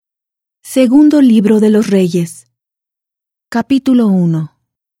Segundo libro de los Reyes. Capítulo 1.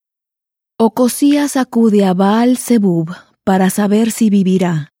 Ocosías acude a Baal-Zebub para saber si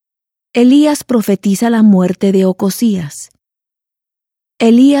vivirá. Elías profetiza la muerte de Ocosías.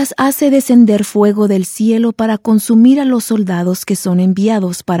 Elías hace descender fuego del cielo para consumir a los soldados que son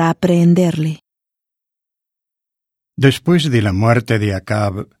enviados para aprehenderle. Después de la muerte de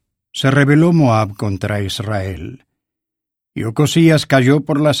Acab, se rebeló Moab contra Israel. Y Ocosías cayó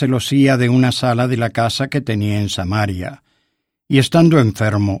por la celosía de una sala de la casa que tenía en Samaria, y estando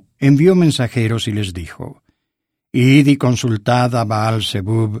enfermo, envió mensajeros y les dijo: Id y consultad a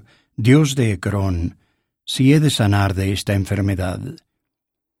Baal-Zebub, dios de Ecrón, si he de sanar de esta enfermedad.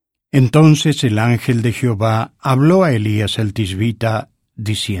 Entonces el ángel de Jehová habló a Elías el tisbita,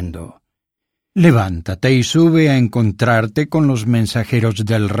 diciendo: Levántate y sube a encontrarte con los mensajeros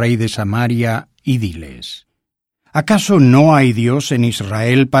del rey de Samaria, y diles: ¿Acaso no hay Dios en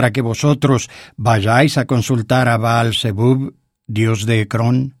Israel para que vosotros vayáis a consultar a Baal-Zebub, dios de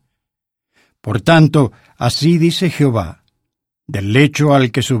Ecrón? Por tanto, así dice Jehová: del lecho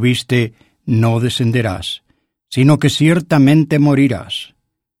al que subiste no descenderás, sino que ciertamente morirás.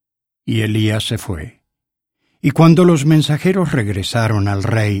 Y Elías se fue. Y cuando los mensajeros regresaron al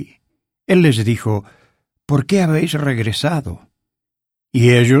rey, él les dijo: ¿Por qué habéis regresado?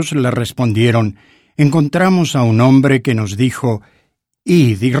 Y ellos le respondieron: Encontramos a un hombre que nos dijo: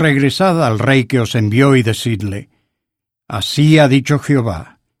 Id y regresad al rey que os envió y decidle: Así ha dicho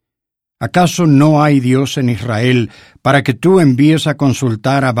Jehová: ¿acaso no hay Dios en Israel para que tú envíes a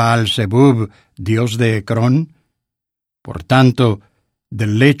consultar a Baal-Zebub, dios de Ecrón? Por tanto,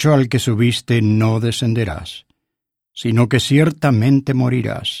 del lecho al que subiste no descenderás, sino que ciertamente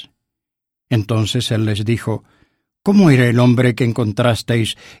morirás. Entonces él les dijo: ¿Cómo era el hombre que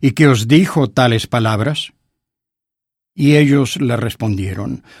encontrasteis y que os dijo tales palabras? Y ellos le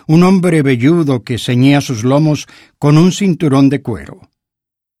respondieron: un hombre velludo que ceñía sus lomos con un cinturón de cuero.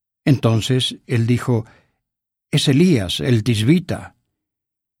 Entonces él dijo: es Elías, el tisbita.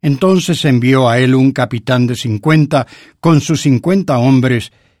 Entonces envió a él un capitán de 50 con sus 50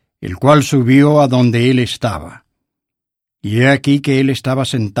 hombres, el cual subió a donde él estaba. Y he aquí que él estaba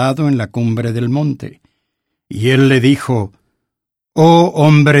sentado en la cumbre del monte. Y él le dijo: Oh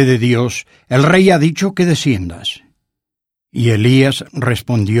hombre de Dios, el rey ha dicho que desciendas. Y Elías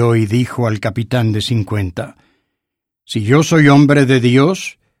respondió y dijo al capitán de 50: Si yo soy hombre de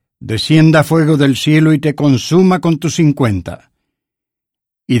Dios, descienda fuego del cielo y te consuma con tus 50.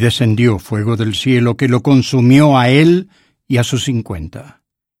 Y descendió fuego del cielo que lo consumió a él y a sus 50.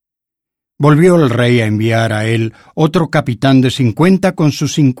 Volvió el rey a enviar a él otro capitán de 50 con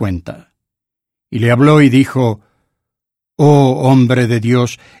sus 50. Y le habló y dijo: Oh hombre de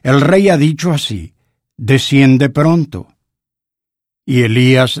Dios, el rey ha dicho así: desciende pronto. Y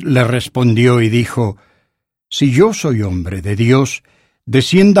Elías le respondió y dijo: Si yo soy hombre de Dios,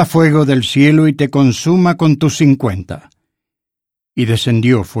 descienda fuego del cielo y te consuma con tus 50. Y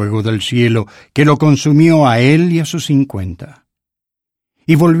descendió fuego del cielo que lo consumió a él y a sus 50.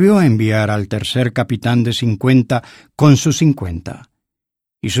 Y volvió a enviar al tercer capitán de 50 con sus 50.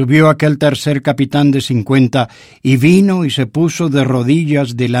 Y subió aquel tercer capitán de 50, y vino y se puso de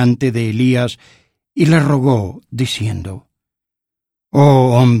rodillas delante de Elías, y le rogó, diciendo: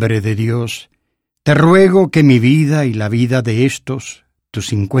 Oh hombre de Dios, te ruego que mi vida y la vida de estos, tus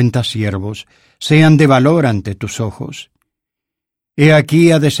 50 siervos, sean de valor ante tus ojos. He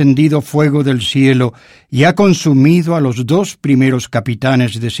aquí ha descendido fuego del cielo, y ha consumido a los 2 primeros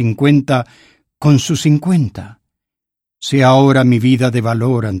capitanes de 50 con sus 50. Sea ahora mi vida de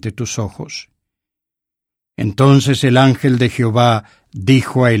valor ante tus ojos. Entonces el ángel de Jehová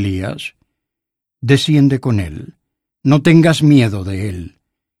dijo a Elías: Desciende con él, no tengas miedo de él.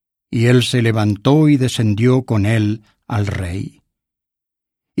 Y él se levantó y descendió con él al rey.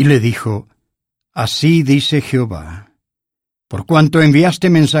 Y le dijo: Así dice Jehová: por cuanto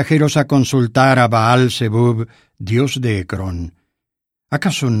enviaste mensajeros a consultar a Baal-Zebub, dios de Ecrón,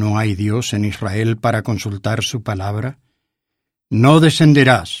 ¿acaso no hay Dios en Israel para consultar su palabra? No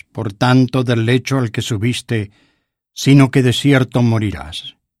descenderás, por tanto, del lecho al que subiste, sino que de cierto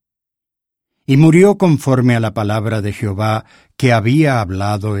morirás. Y murió conforme a la palabra de Jehová que había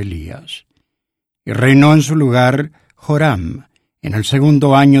hablado Elías. Y reinó en su lugar Joram, en el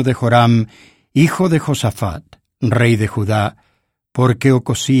 2º año de Joram, hijo de Josafat, rey de Judá, porque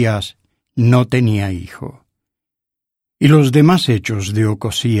Ocosías no tenía hijo. Y los demás hechos de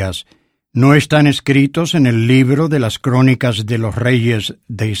Ocosías ¿no están escritos en el libro de las crónicas de los reyes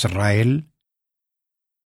de Israel?